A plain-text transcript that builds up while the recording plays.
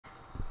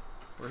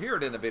We're here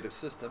at Innovative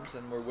Systems,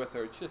 and we're with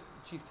our Chief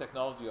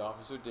Technology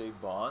Officer, Dave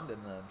Bond,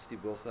 and Steve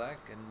Wilczak.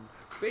 And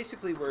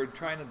basically, we're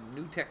trying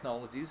new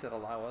technologies that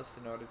allow us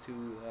in order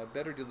to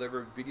better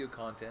deliver video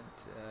content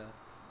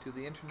to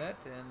the internet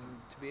and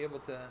to be able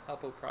to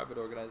help out private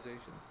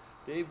organizations.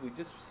 Dave, we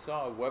just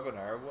saw a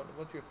webinar.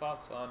 What's your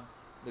thoughts on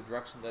the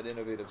direction that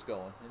Innovative's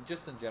going, and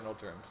just in general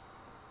terms?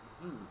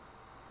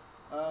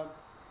 I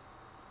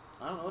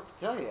don't know what to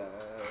tell you.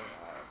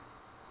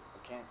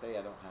 I can't say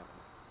I don't have an.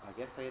 I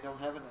guess I don't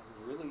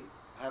really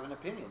have an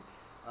opinion.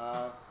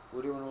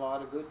 We're doing a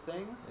lot of good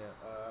things. Yeah.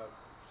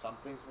 Some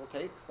things will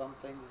take, some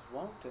things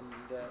won't,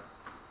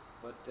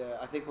 but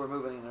I think we're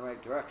moving in the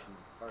right direction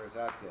as far as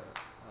that goes.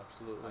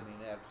 Absolutely. I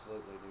mean,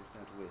 absolutely. There's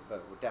no two ways about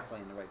it. We're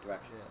definitely in the right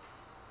direction. Yeah.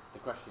 The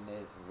question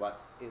is, what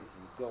is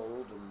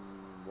gold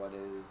and what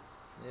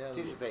is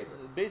tissue paper?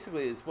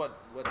 Basically, it's what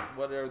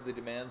are the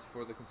demands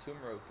for the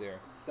consumer out there.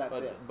 That's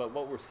it. But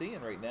what we're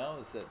seeing right now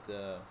is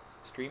that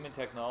streaming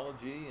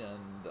technology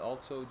and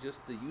also just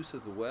the use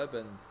of the web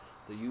and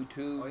the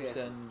YouTubes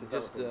and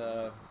just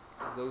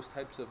those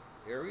types of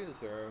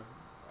areas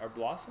are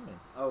blossoming.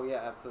 Oh yeah,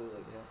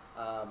 absolutely. Yeah.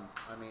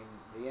 I mean,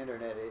 the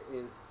internet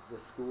is the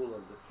school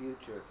of the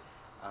future.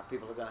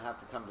 People are going to have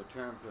to come to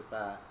terms with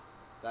that.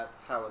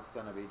 That's how it's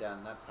going to be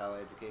done. That's how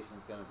education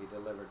is going to be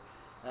delivered,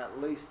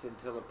 at least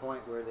until the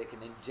point where they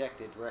can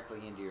inject it directly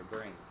into your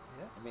brain.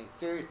 Yeah. I mean,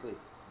 seriously,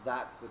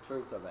 that's the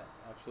truth of it.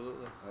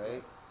 Absolutely.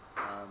 Right?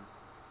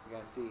 You're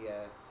going to see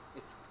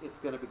it's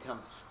going to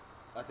become.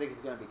 I think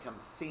it's going to become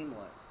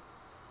seamless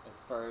as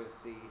far as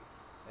the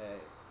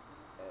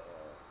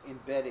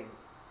embedding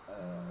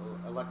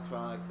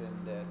electronics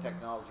and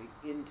technology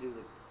into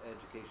the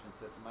education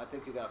system. I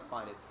think you're going to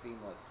find it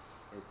seamless.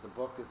 The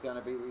book is going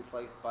to be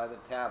replaced by the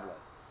tablet.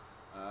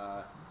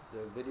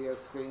 The video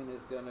screen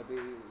is going to be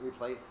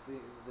replaced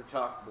the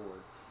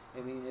chalkboard.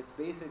 I mean, it's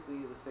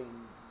basically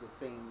the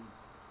same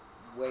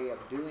way of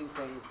doing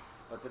things,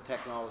 but the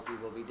technology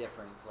will be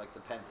different. It's like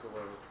the pencil,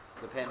 or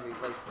the pen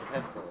replaces the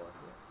pencil.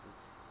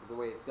 It's the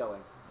way it's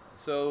going.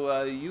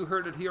 So you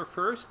heard it here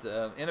first.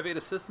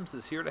 Innovative Systems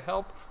is here to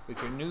help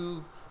with your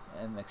new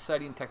and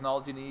exciting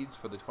technology needs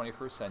for the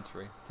 21st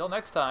century. Till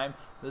next time,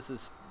 this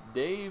is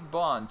Dave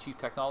Bond, Chief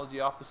Technology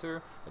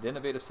Officer at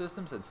Innovative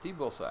Systems, and Steve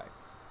Wilczak.